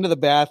ran him into the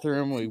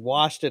bathroom. We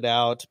washed it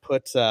out,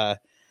 put some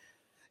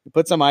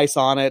ice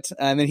on it.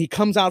 And then he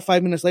comes out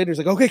 5 minutes later. He's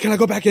like, okay, can I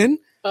go back in?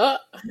 And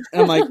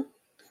I'm like,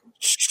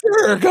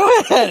 sure, go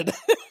ahead.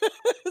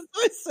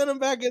 I sent him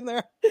back in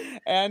there.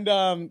 And,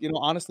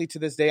 honestly, to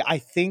this day, I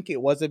think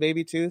it was a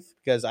baby tooth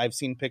because I've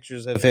seen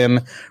pictures of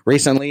him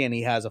recently and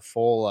he has a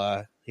full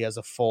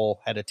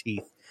head of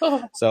teeth.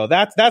 So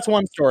that's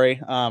one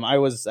story. I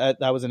was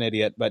an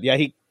idiot, but yeah,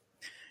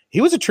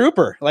 He was a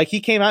trooper. Like,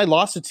 he came out,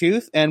 lost a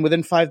tooth, and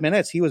within 5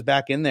 minutes, he was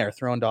back in there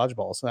throwing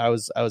dodgeballs. So I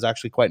was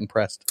actually quite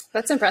impressed.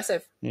 That's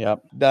impressive.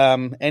 Yep.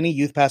 Any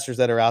youth pastors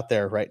that are out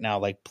there right now,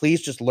 like,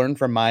 please just learn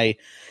from my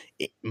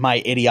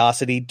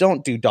idiocity.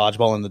 Don't do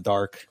dodgeball in the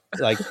dark.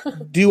 Like,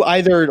 do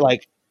either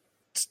like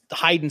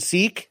hide and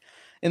seek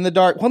in the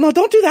dark. Well, no,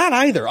 don't do that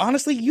either.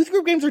 Honestly, youth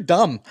group games are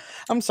dumb.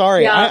 I'm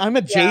sorry. Yeah, I'm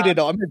a jaded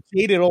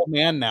old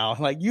man now.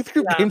 Like, youth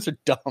group games are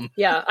dumb.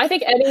 Yeah, I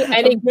think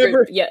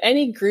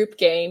any group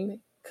game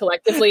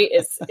collectively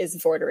is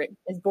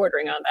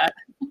bordering on that.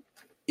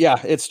 Yeah,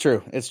 it's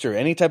true. It's true.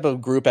 Any type of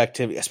group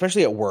activity,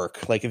 especially at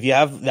work. Like, if you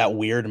have that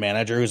weird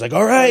manager who's like,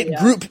 all right,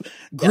 group,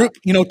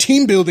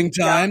 team building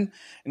time,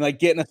 and like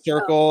get in a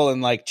circle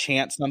and like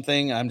chant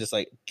something. I'm just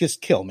like,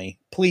 just kill me.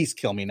 Please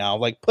kill me now.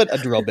 Like, put a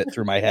drill bit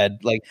through my head.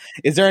 Like,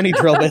 is there any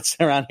drill bits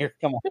around here?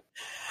 Come on.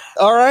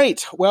 All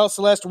right. Well,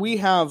 Celeste, we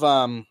have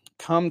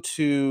come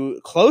to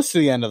close to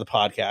the end of the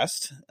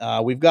podcast.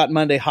 We've got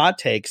Monday Hot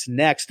Takes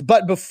next.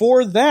 But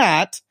before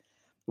that,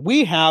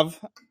 we have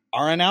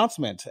our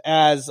announcement.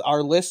 As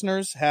our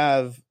listeners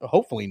have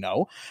hopefully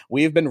know,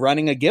 we have been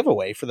running a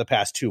giveaway for the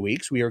past 2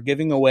 weeks. We are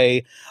giving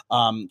away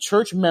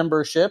church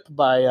membership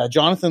by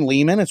Jonathan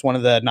Lehman. It's one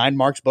of the 9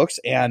 Marks books.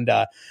 And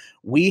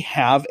we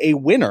have a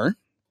winner.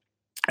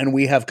 And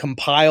we have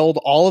compiled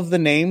all of the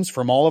names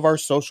from all of our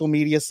social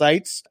media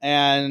sites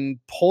and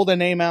pulled a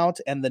name out.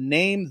 And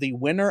the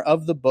winner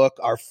of the book,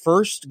 our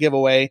first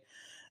giveaway,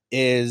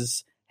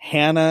 is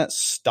Hannah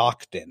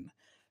Stockton.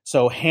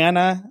 So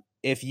Hannah,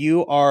 if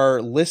you are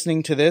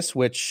listening to this,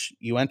 which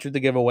you entered the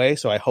giveaway,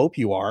 so I hope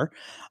you are,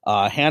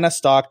 Hannah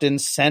Stockton,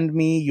 send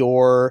me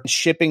your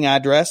shipping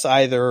address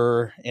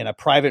either in a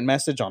private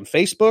message on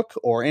Facebook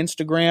or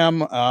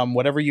Instagram,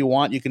 whatever you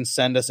want. You can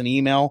send us an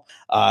email.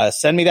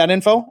 Send me that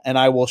info, and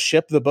I will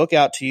ship the book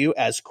out to you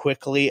as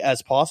quickly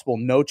as possible.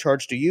 No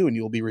charge to you, and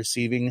you'll be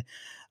receiving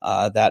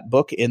that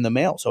book in the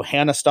mail. So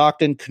Hannah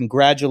Stockton,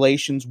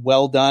 congratulations.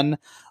 Well done.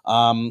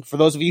 For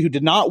those of you who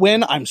did not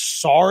win, I'm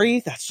sorry.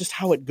 That's just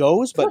how it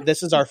goes. But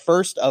this is our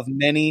first of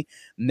many,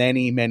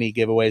 many, many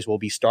giveaways. We'll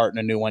be starting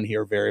a new one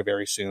here very,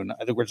 very soon.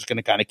 I think we're just going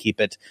to kind of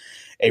keep it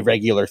a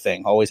regular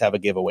thing. Always have a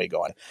giveaway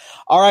going.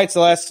 All right,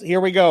 Celeste,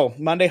 here we go.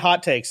 Monday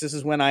Hot Takes. This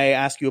is when I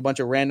ask you a bunch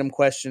of random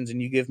questions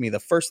and you give me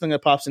the first thing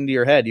that pops into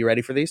your head. You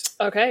ready for these?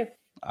 Okay.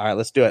 All right,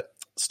 let's do it.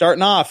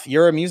 Starting off,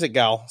 you're a music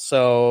gal,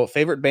 so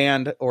favorite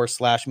band or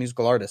 /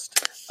 musical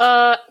artist?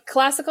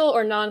 Classical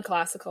or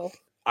non-classical?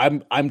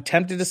 I'm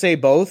tempted to say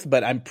both,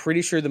 but I'm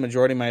pretty sure the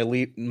majority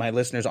of my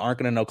listeners aren't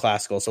going to know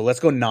classical, so let's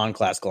go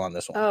non-classical on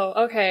this one.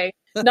 Oh, okay.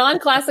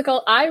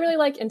 Non-classical, I really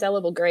like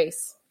Indelible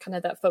Grace, kind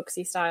of that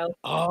folksy style.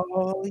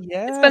 Oh,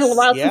 yeah. It's been a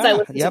while since I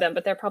listened to them,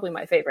 but they're probably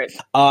my favorite.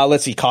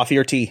 Let's see, coffee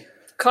or tea?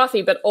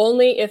 Coffee, but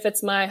only if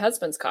it's my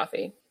husband's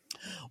coffee.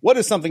 What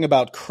is something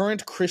about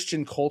current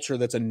Christian culture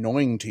that's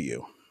annoying to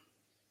you?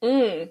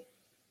 Oh.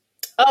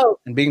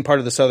 And being part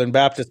of the Southern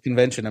Baptist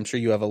Convention, I'm sure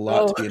you have a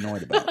lot to be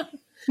annoyed about.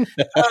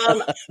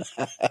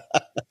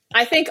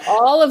 I think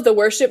all of the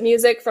worship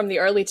music from the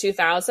early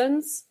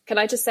 2000s. Can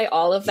I just say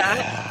all of that?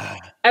 Yeah.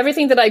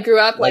 Everything that I grew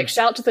up, like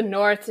Shout to the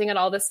North, singing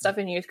all this stuff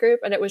in youth group,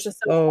 and it was just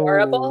so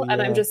horrible. Yeah.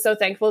 And I'm just so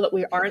thankful that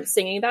we aren't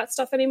singing that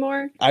stuff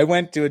anymore. I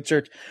went to a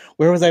church.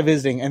 Where was I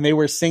visiting? And they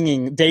were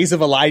singing Days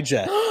of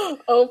Elijah.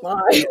 Oh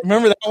my!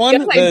 Remember that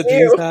one? Yes,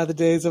 These are the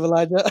days of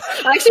Elijah.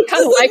 I actually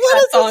kind of liked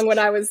that song when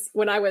I was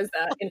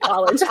in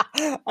college.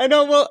 I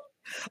know. Well,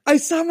 I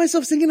saw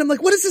myself singing. I'm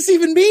like, what does this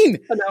even mean?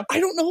 Oh, no. I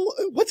don't know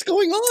what's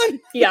going on.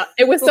 Yeah,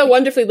 it was so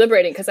wonderfully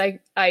liberating because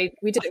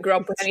we didn't grow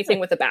up with anything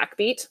with a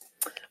backbeat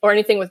or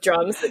anything with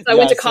drums. So I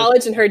went to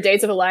college and heard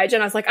Days of Elijah,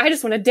 and I was like, I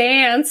just want to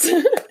dance.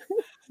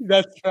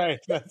 That's right.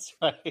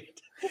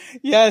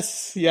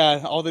 Yes,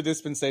 yeah. All the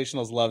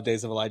dispensationals love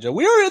Days of Elijah.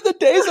 We are in the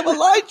days of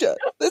Elijah.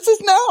 This is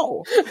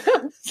now.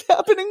 It's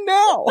happening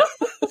now.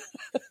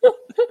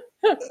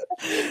 I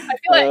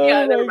feel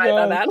like never mind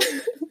about that.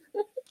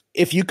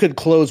 If you could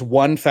close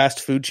one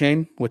fast food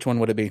chain, which one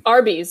would it be?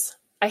 Arby's.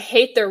 I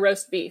hate their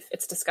roast beef.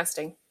 It's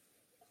disgusting.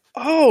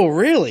 Oh,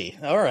 really?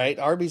 All right.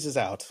 Arby's is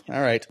out.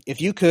 All right.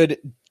 If you could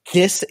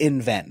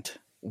disinvent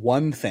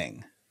one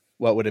thing,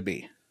 what would it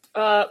be?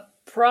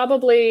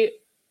 Probably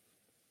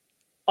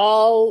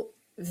all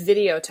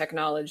video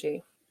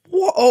technology.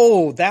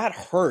 Whoa, that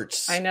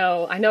hurts. I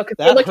know. Because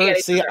we're looking at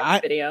each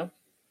other's video.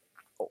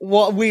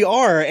 Well, we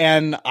are,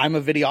 and I'm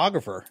a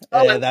videographer.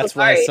 Oh, that's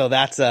why. So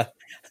that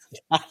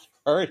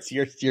hurts.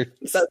 You're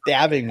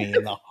stabbing me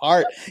in the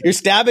heart. You're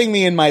stabbing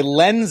me in my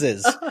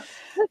lenses.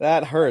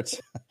 That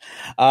hurts.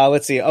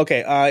 Let's see.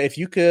 Okay. If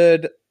you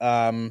could,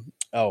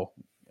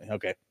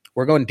 okay.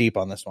 We're going deep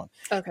on this one.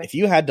 Okay. If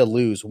you had to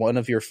lose one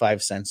of your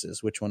 5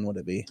 senses, which one would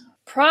it be?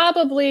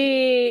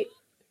 Probably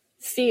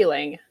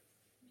feeling.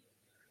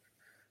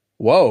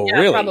 Whoa, yeah,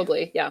 really?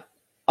 Probably, yeah.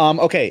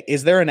 Okay.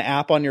 Is there an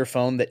app on your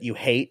phone that you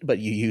hate, but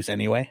you use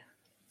anyway?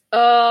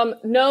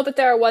 No, but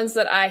there are ones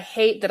that I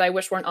hate that I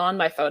wish weren't on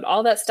my phone.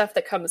 All that stuff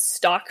that comes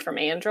stock from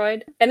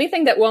Android.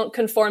 Anything that won't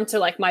conform to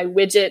like my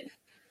widget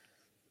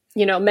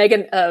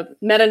meta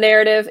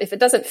narrative. If it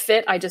doesn't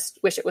fit, I just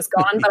wish it was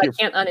gone, but I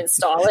can't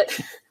uninstall it.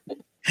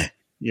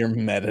 Your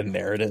meta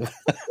narrative.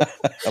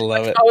 I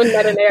love it. Own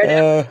meta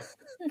narrative.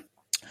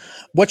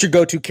 What's your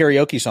go-to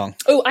karaoke song?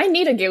 Oh, I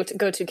need a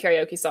go-to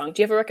karaoke song.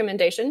 Do you have a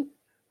recommendation?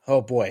 Oh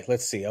boy,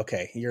 let's see.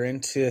 Okay, you're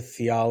into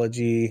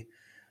theology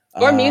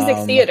or music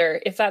theater,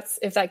 if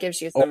that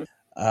gives you some.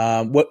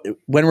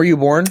 When were you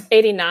born?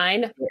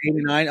 89.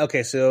 89.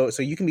 Okay, so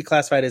you can be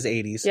classified as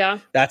 80s. Yeah,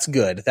 that's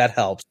good. That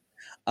helps.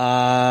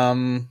 All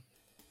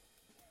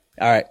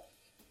right,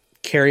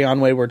 "Carry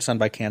On Wayward Son"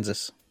 by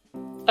Kansas.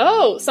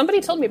 Oh,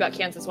 somebody told me about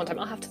Kansas one time.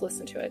 I'll have to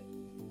listen to it.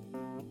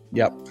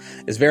 Yep.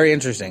 It's very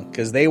interesting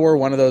because they were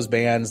one of those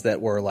bands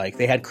that were like,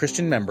 they had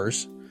Christian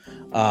members.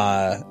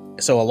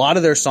 So a lot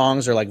of their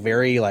songs are like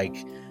very like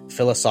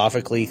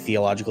philosophically,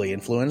 theologically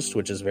influenced,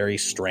 which is very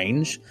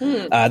strange.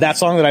 That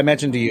song that I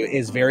mentioned to you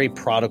is very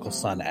Prodigal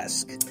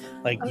Son-esque.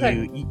 Like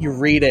you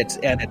read it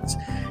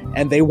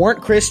and they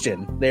weren't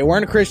Christian. They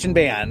weren't a Christian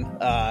band,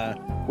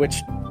 which,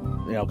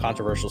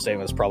 controversial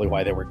statement is probably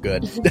why they were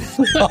good.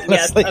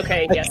 Yes.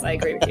 Okay. Yes, I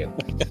agree with you.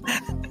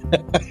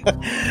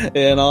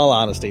 In all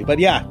honesty, but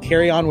yeah,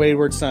 "Carry On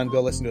Wayward Son,"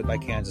 go listen to it by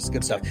Kansas.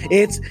 Good stuff.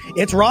 It's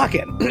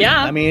rocking.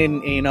 Yeah. I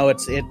mean,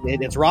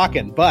 it's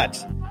rocking,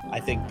 but I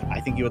think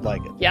you would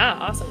like it. Yeah.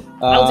 Awesome.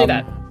 I'll do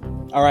that.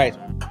 All right.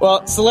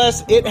 Well,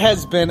 Celeste, it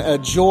has been a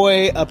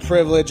joy, a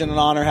privilege, and an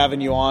honor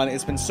having you on.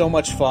 It's been so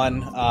much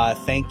fun.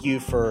 Thank you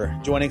for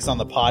joining us on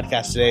the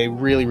podcast today.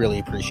 Really, really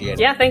appreciate it.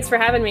 Yeah, thanks for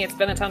having me. It's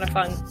been a ton of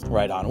fun.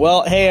 Right on.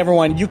 Well, hey,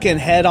 everyone, you can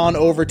head on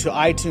over to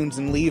iTunes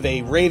and leave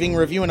a raving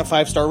review and a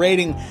 5-star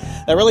rating.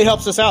 That really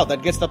helps us out.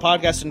 That gets the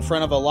podcast in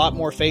front of a lot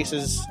more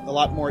faces, a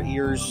lot more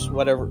ears,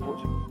 whatever.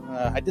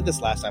 I did this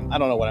last time. I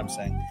don't know what I'm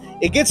saying.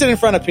 It gets it in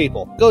front of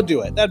people. Go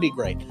do it. That'd be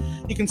great.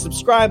 You can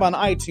subscribe on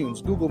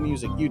iTunes, Google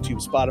Music,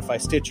 YouTube,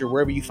 Spotify, Stitcher,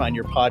 wherever you find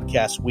your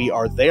podcasts. We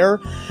are there.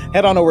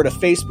 Head on over to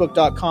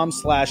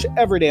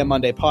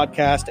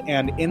Facebook.com/EverydayAMondayPodcast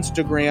and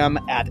Instagram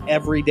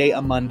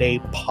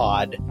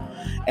 @EverydayAMondayPod.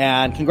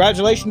 And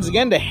congratulations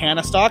again to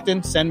Hannah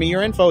Stockton. Send me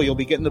your info. You'll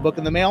be getting the book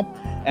in the mail.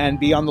 And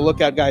be on the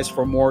lookout, guys,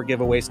 for more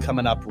giveaways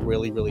coming up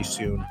really, really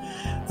soon.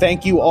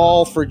 Thank you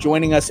all for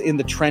joining us in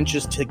the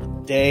trenches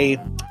today.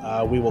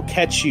 We will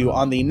catch you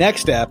on the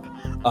next ep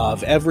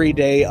of Every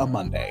Day a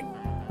Monday.